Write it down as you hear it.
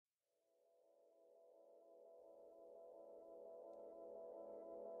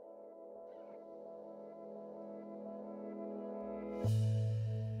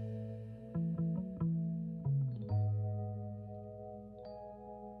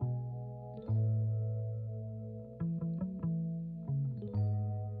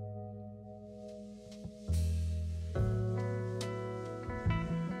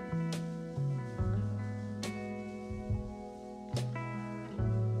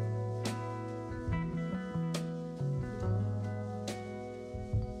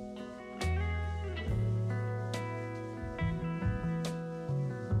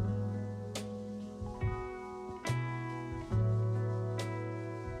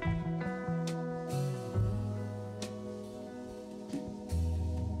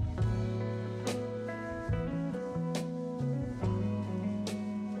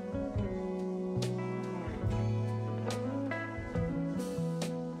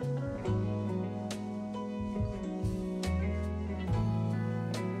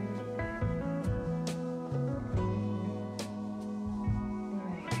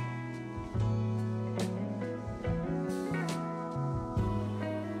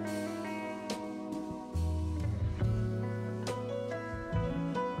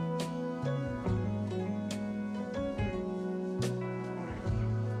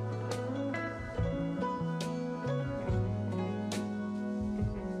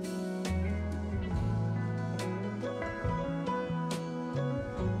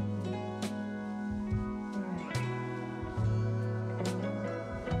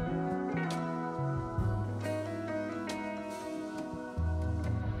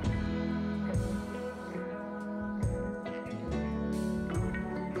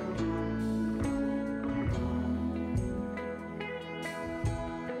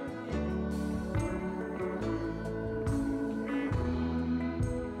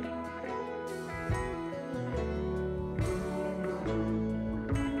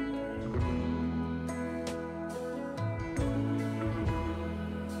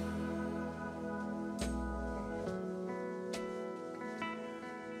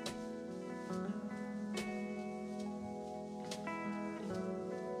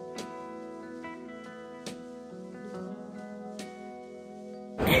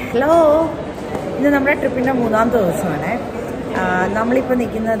Hello, ഇന്ന് നമ്മുടെ ട്രിപ്പിൻ്റെ മൂന്നാമത്തെ ദിവസമാണ്. നമ്മളിപ്പോൾ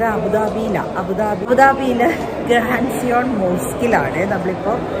നിൽക്കുന്നത് അബുദാബിയിലാണ്. അബുദാബിയിൽ ഗ്രാൻഡ് സിയോൺ മോസ്കിലാണ്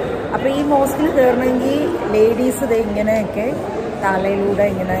നമ്മളിപ്പോൾ. അപ്പോൾ ഈ മോസ്കിൽ കയറണമെങ്കിൽ ലേഡീസ് ഇത് ഇങ്ങനെയൊക്കെ തലയിലൂടെ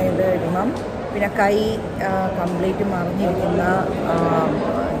ഇങ്ങനെ ഇത് ഇടണം. പിന്നെ കൈ കംപ്ലീറ്റ് മറിഞ്ഞിരിക്കുന്ന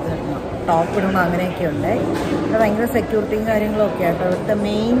ടോപ്പ് ഇടണം, അങ്ങനെയൊക്കെ ഉണ്ട്. പിന്നെ ഭയങ്കര സെക്യൂരിറ്റിയും കാര്യങ്ങളൊക്കെ ആയിട്ട് അവിടുത്തെ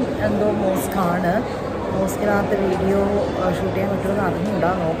മെയിൻ എന്തോ മോസ്കാണ്. മോസ്കിനകത്ത് വീഡിയോ ഷൂട്ട് ചെയ്യാൻ പറ്റുമെന്ന് അറിഞ്ഞൂടാ,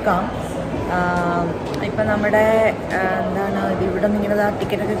 നോക്കാം. ഇപ്പം നമ്മുടെ ഇത് ഇവിടെ നിന്ന് ഇങ്ങനെ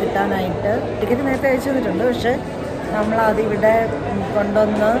ടിക്കറ്റൊക്കെ കിട്ടാനായിട്ട് ടിക്കറ്റ് നേരത്തെ അയച്ചു തന്നിട്ടുണ്ട്. പക്ഷേ നമ്മളതിവിടെ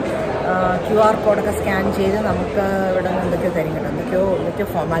കൊണ്ടുവന്ന് QR കോഡൊക്കെ സ്കാൻ ചെയ്ത് നമുക്ക് ഇവിടെ നിന്ന് എന്തൊക്കെയോ തരും കേട്ടോ. എന്തൊക്കെയോ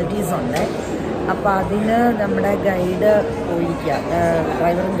ഫോർമാലിറ്റീസ് ഉണ്ട്. അപ്പോൾ അതിന് നമ്മുടെ ഗൈഡ് പോയിരിക്കുക,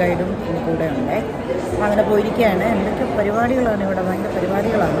 ഡ്രൈവറും ഗൈഡും കൂടെ ഉണ്ട്. അപ്പോൾ അങ്ങനെ പോയിരിക്കുകയാണ്. എന്തൊക്കെ പരിപാടികളാണ് ഇവിടെ, ഭയങ്കര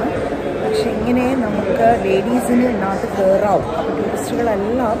പരിപാടികളാണ്. പക്ഷെ ഇങ്ങനെ നമുക്ക് ലേഡീസിന് ഇതിനകത്ത് കയറാവും. അപ്പോൾ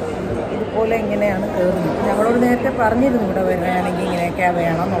ടൂറിസ്റ്റുകളെല്ലാം ഇതുപോലെ ഇങ്ങനെയാണ് കയറുന്നത്. ഞങ്ങളോട് നേരത്തെ പറഞ്ഞിരുന്നു ഇവിടെ വരികയാണെങ്കിൽ ഇങ്ങനെയൊക്കെ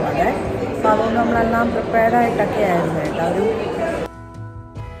വേണം എന്നുള്ളത്. അപ്പോൾ അതുകൊണ്ട് നമ്മളെല്ലാം പ്രിപ്പയർഡായിട്ടൊക്കെ ആയിരുന്നു കേട്ടോ. ഒരു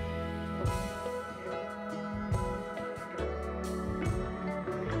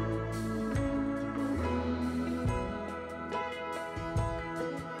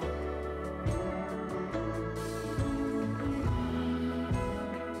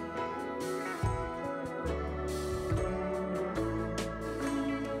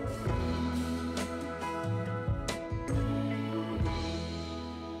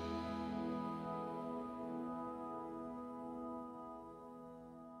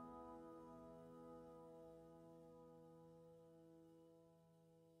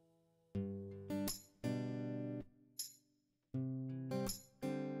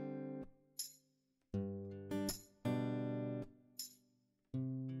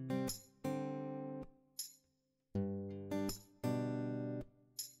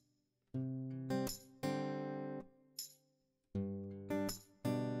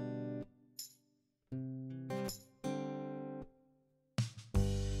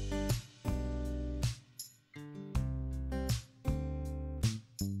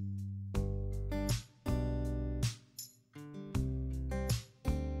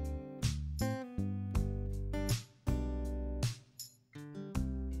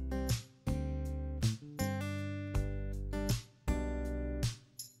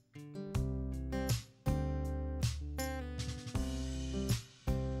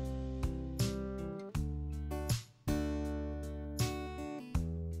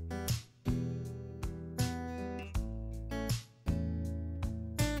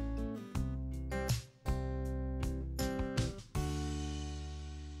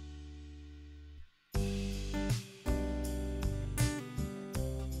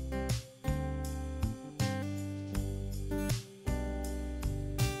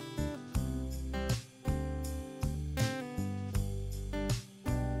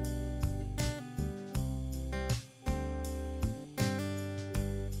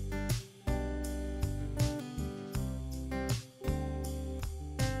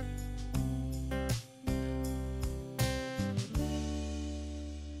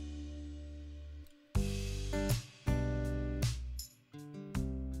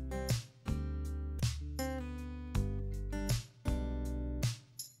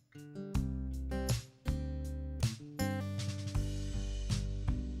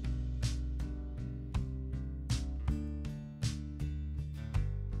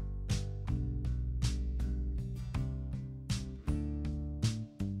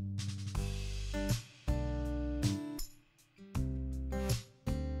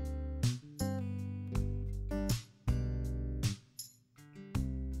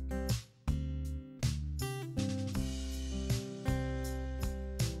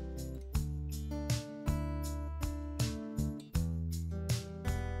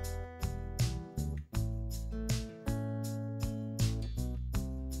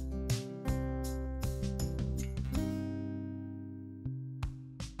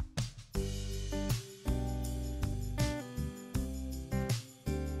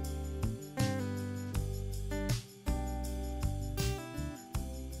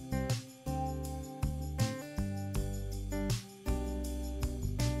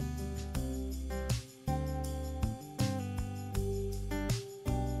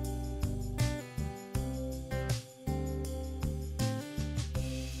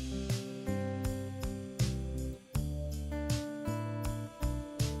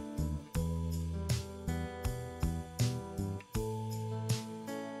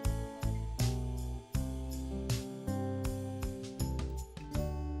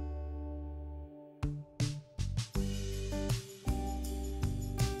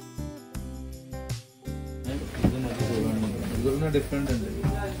ഡിഫറെന്റ് ഉണ്ട്.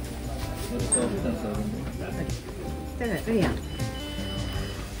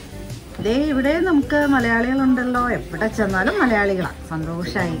 ദേ ഇവിടെ നമുക്ക് മലയാളികളുണ്ടല്ലോ, എവിടെ ചെന്നാലും മലയാളികളാ.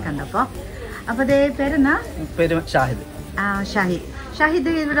 സന്തോഷമായി കണ്ടപ്പോ. അപ്പൊ ദേ പേരെന്നാ? പേര് ഷാഹിദ്. ഷാഹിദ്.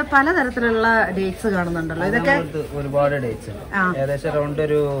 ഷാഹിദ്, ഇവിടെ പലതരത്തിലുള്ള ഡേറ്റ്സ് കാണുന്നുണ്ടല്ലോ. ഇതൊക്കെ ഒരുപാട് ഡേറ്റ്സ് ഉണ്ട്. ഏകദേശം അറൗണ്ട്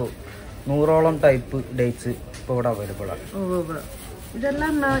ഒരു 100ഓളം ടൈപ്പ് ഡേറ്റ്സ് ഇപ്പൊ ഇവിടെ അവൈലബിൾ ആണ്.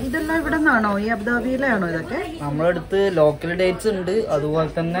 ഇതെല്ലാം ഇവിടെ നിന്നാണോ? ഈ അബുദാബിയിലാണോ ഇതൊക്കെ? നമ്മുടെ അടുത്ത് ലോക്കൽ ഡേറ്റ്സ് ഉണ്ട്, അതുപോലെ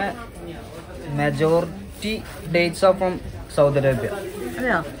തന്നെ majority dates are from Saudi Arabia.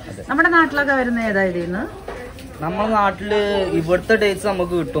 അതെയോ? നമ്മുടെ നാട്ടിലൊക്കെ വരുന്ന ഏതാ ഇതിന്ന്? നമ്മുടെ നാട്ടില് ഇവിടുത്തെ ഡേറ്റ്സ്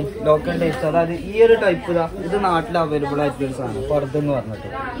നമുക്ക് കിട്ടും, ലോക്കൽ ഡേറ്റ്സ്. അതായത് ഈ ഒരു ടൈപ്പ് ഇത് നാട്ടിൽ അവൈലബിൾ ആയിട്ടുള്ള ഒരു സാധനം, പർദ്ദ എന്ന് പറഞ്ഞിട്ട്.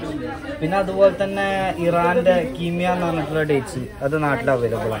 പിന്നെ അതുപോലെ തന്നെ ഇറാന്റെ കീമിയ എന്ന് പറഞ്ഞിട്ടുള്ള ഡേറ്റ്സ് അത് നാട്ടിൽ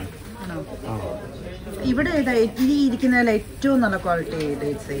അവൈലബിൾ ആണ്. ഇവിടെ ഇരിക്കുന്നതിൽ ഏറ്റവും നല്ല ക്വാളിറ്റി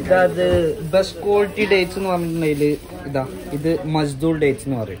ഡേറ്റ്സ്? അത് ബെസ്റ്റ് ക്വാളിറ്റി ഡേറ്റ്സ് എന്ന് പറഞ്ഞിട്ടുണ്ടെങ്കിൽ ഇതാ, ഇത് മസ്ദൂൾ ഡേറ്റ്സ്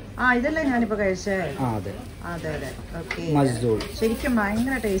എന്ന് പറയും. ഇതല്ലേ ഞാനിപ്പോ കഴിച്ചേ? അതെ അതെ അതെ. ഓക്കെ. മസ്ദൂൾ ശരിക്കും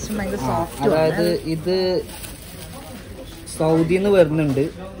ഭയങ്കര ടേസ്റ്റും ഭയങ്കര സോഫ്റ്റും. അതായത് ഇത് സൗദിന്ന് വരുന്നുണ്ട്,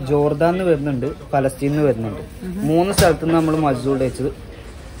 ജോർദാന്ന് വരുന്നുണ്ട്, പലസ്തീനിന്ന് വരുന്നുണ്ട്. 3 സ്ഥലത്തു നിന്ന് നമ്മൾ മസ്ദൂൾ ഡേറ്റ്സ്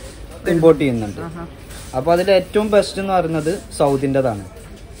ഇമ്പോർട്ട് ചെയ്യുന്നുണ്ട്. അപ്പൊ അതിൽ ഏറ്റവും ബെസ്റ്റ് എന്ന് പറയുന്നത് സൗദിൻ്റെതാണ്,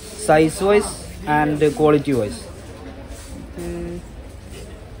 size wise and quality wise.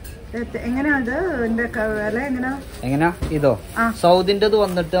 എങ്ങനെയാ ഇതോ? സൗദിൻ്റെത്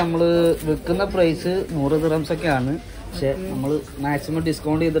വന്നിട്ട് നമ്മള് വിൽക്കുന്ന പ്രൈസ് 100 ദിറംസ് ഒക്കെയാണ്. പക്ഷെ നമ്മള് മാക്സിമം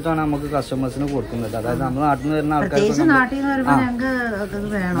ഡിസ്കൗണ്ട് ചെയ്തിട്ടാണ് നമുക്ക് കസ്റ്റമേഴ്സിന് കൊടുക്കുന്നത്. അതായത് നമ്മുടെ നാട്ടിൽ നിന്ന് വരുന്ന ആൾക്കാർക്ക്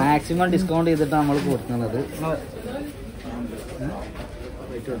മാക്സിമം ഡിസ്കൗണ്ട് ചെയ്തിട്ടാണ് നമ്മൾ കൊടുക്കുന്നത്.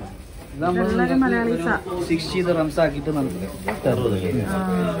 നമ്മൾ 60 ദിറംസ് ആക്കിയിട്ട് നമുക്ക് തരുന്നത്.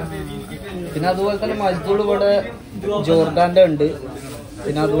 പിന്നെ അതുപോലെ തന്നെ മസ്ദൂൾ ഇവിടെ ജോർദാന്റെ ഉണ്ട്.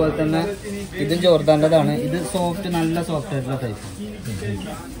 പിന്നെ അതുപോലെ തന്നെ ഇതും ജോർദാന്റെതാണ്. ഇത് സോഫ്റ്റ്, നല്ല സോഫ്റ്റ് ആയിട്ടുള്ള ടൈപ്പ്.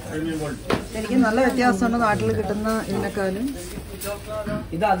 എനിക്ക് നല്ല വ്യത്യാസമുണ്ട് നാട്ടിൽ കിട്ടുന്ന ഇതിനേക്കാളും.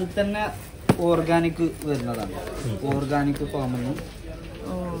 ഇത് അതിൽ തന്നെ ഓർഗാനിക് വരുന്നതാണ്, ഓർഗാനിക് ഫാമിൽ നിന്ന്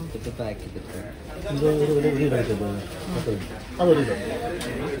പാക്ക് ചെയ്തിട്ട്.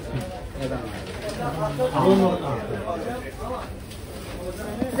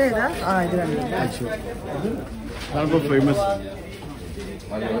 ഇതേതാ? ഇത് കണ്ടു. ഫേമസ്.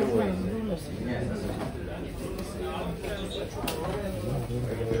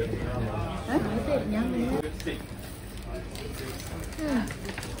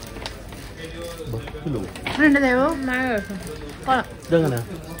 ദേവോ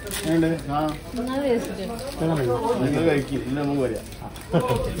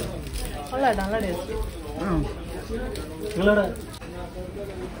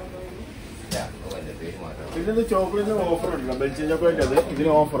ഇതിന് ചോക്ലേറ്റിന് ഓഫർ ഉണ്ട്, ബെൽജിയൻ ചോക്ലേറ്റ്. അത് ഇതിന്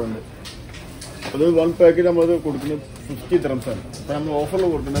ഓഫർ ഉണ്ട്. അത് 1 പാക്കറ്റ് നമ്മൾ കൊടുക്കുന്നത് 50 ദിറംസ് ആണ്. അപ്പൊ നമ്മൾ ഓഫറിൽ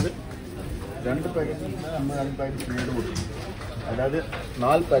കൊടുക്കുന്നത് 2 പാക്കറ്റ് നമ്മൾ 2 പാക്കറ്റ് പിന്നീട് കൊടുക്കും. അതായത്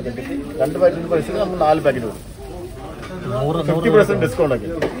 4 പാക്കറ്റ് 2 പാക്കറ്റിന്റെ പൈസ നമ്മൾ 4 പാക്കറ്റ് കൊടുക്കും. 50% ഡിസ്കൗണ്ട് ആക്കി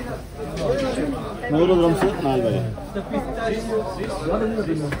 100 ദിറംസ് 4 പാക്കറ്റ്.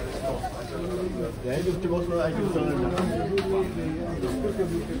 50% ആക്കി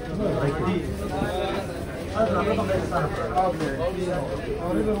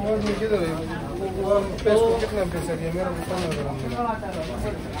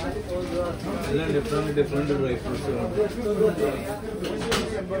different dry fruits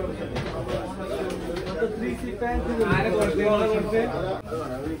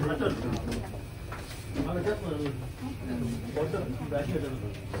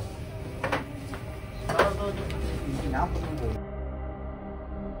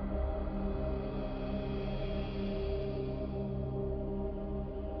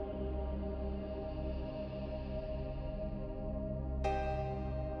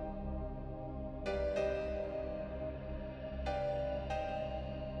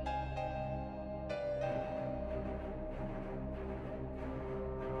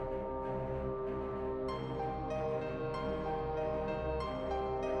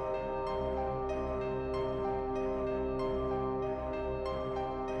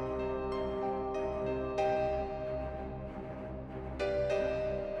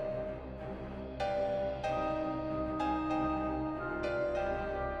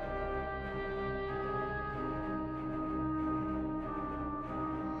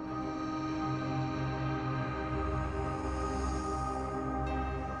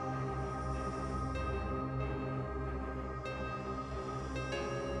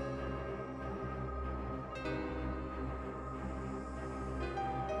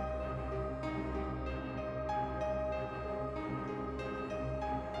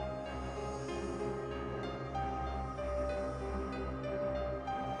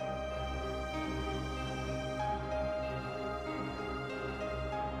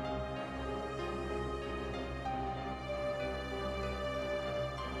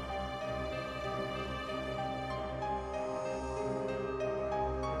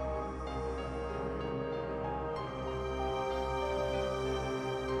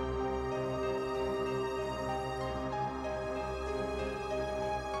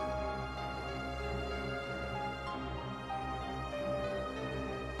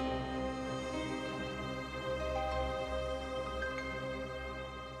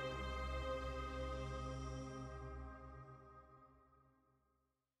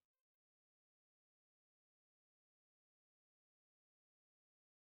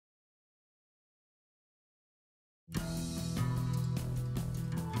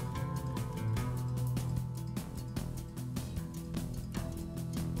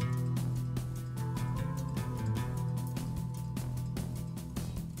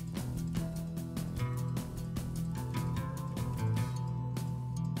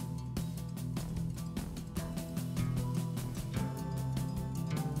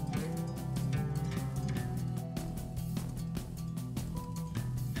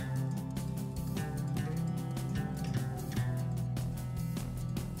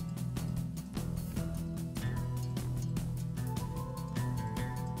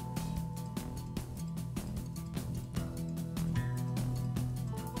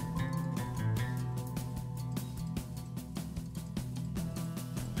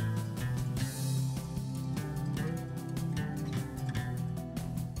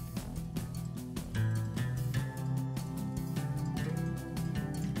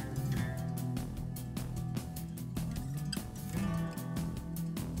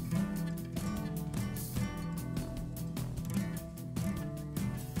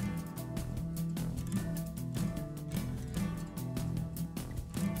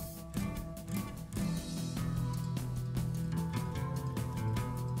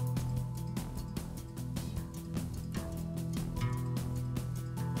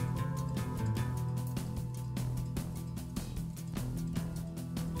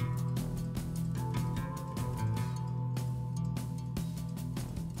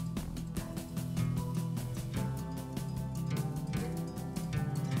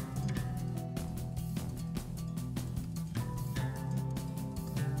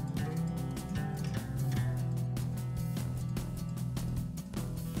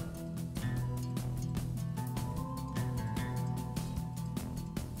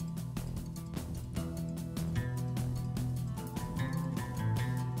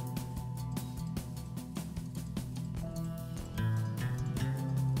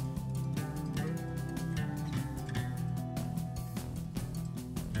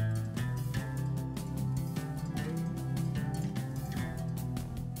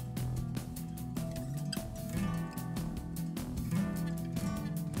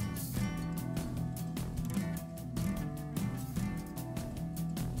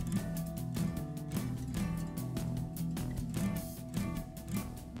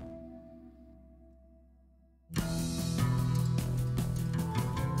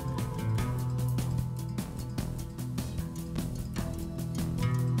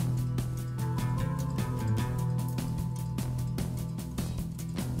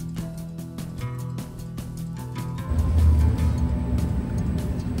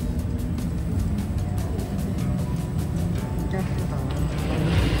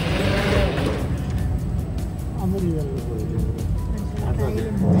For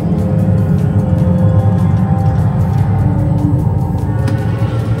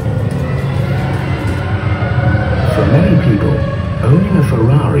many people, owning a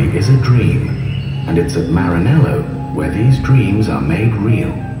Ferrari is a dream, and it's at Maranello where these dreams are made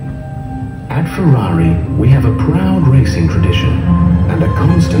real. At Ferrari, we have a proud racing tradition and a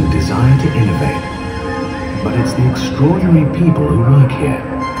constant desire to innovate. But it's the extraordinary people who work here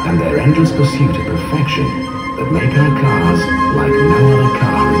and their endless pursuit of perfection that make our cars like no other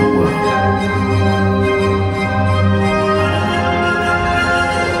car in the world.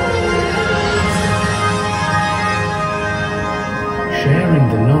 Sharing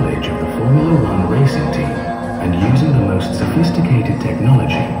the knowledge of the Formula One racing team and using the most sophisticated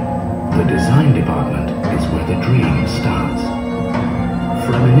technology, the design department is where the dream starts.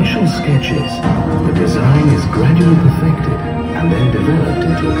 From initial sketches, the design is gradually perfected and then developed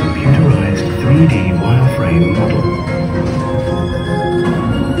into a computerized 3D wireframe model.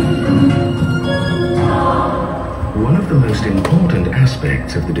 One of the most important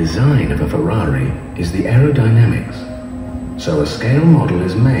aspects of the design of a Ferrari is the aerodynamics. So a scale model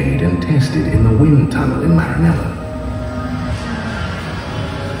is made and tested in the wind tunnel in Maranello.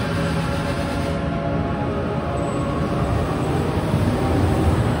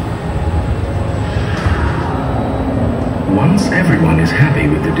 Once everyone is happy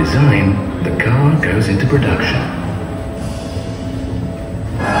with the design, the car goes into production.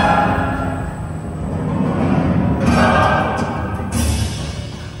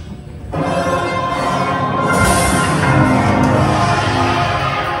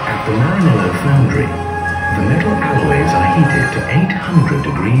 At the Maranello foundry, the metal alloys are heated to 800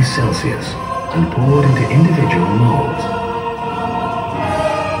 degrees Celsius and poured into individual molds.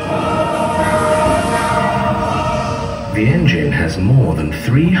 The engine has more than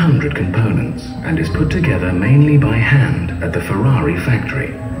 300 components and is put together mainly by hand at the Ferrari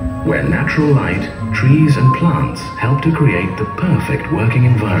factory, where natural light, trees and plants help to create the perfect working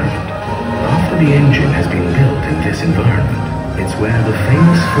environment. After the engine has been built in this environment, it's where the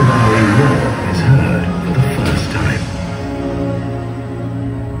famous Ferrari roar is heard for the first time.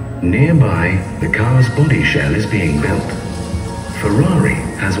 Nearby, the car's body shell is being built. Ferrari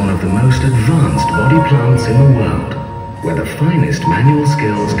has one of the most advanced body plants in the world, where the finest manual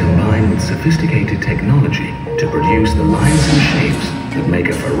skills combine with sophisticated technology to produce the lines and shapes that make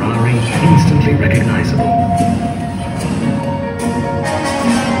a Ferrari instantly recognizable.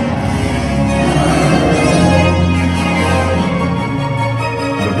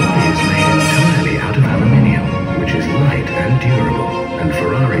 The body is made entirely out of aluminium, which is light and durable, and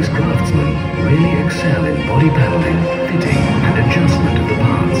Ferrari's craftsmen really excel in body paneling, fitting, and adjustment of the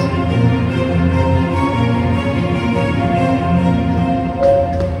parts.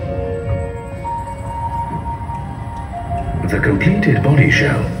 The completed body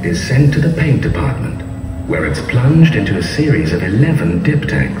shell is sent to the paint department, where it's plunged into a series of 11 dip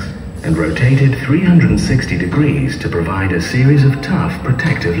tanks and rotated 360 degrees to provide a series of tough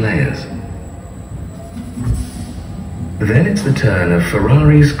protective layers. Then it's the turn of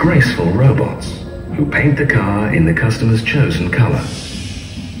Ferrari's graceful robots, who paint the car in the customer's chosen color.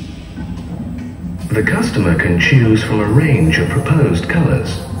 The customer can choose from a range of proposed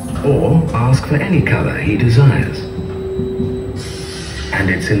colors, or ask for any color he desires. And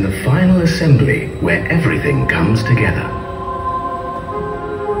it's in the final assembly where everything comes together.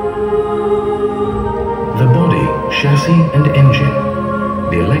 The body, chassis and engine,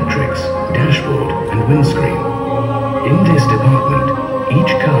 the electrics, dashboard and windscreen. In this department,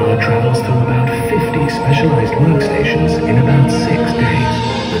 each car travels through about 50 specialized workstations in about 6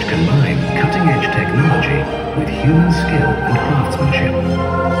 days, which combine cutting-edge technology with human skill and craftsmanship.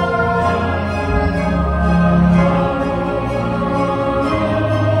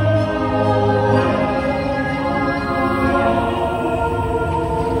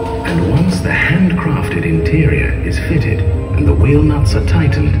 The handcrafted interior is fitted and the wheel nuts are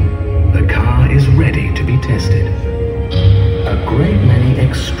tightened, the car is ready to be tested. A great many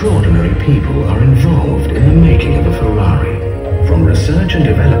extraordinary people are involved in the making of a Ferrari, from research and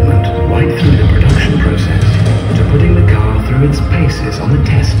development right through the production process to putting the car through its paces on the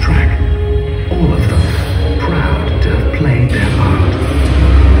test track. All of them proud to have played their part.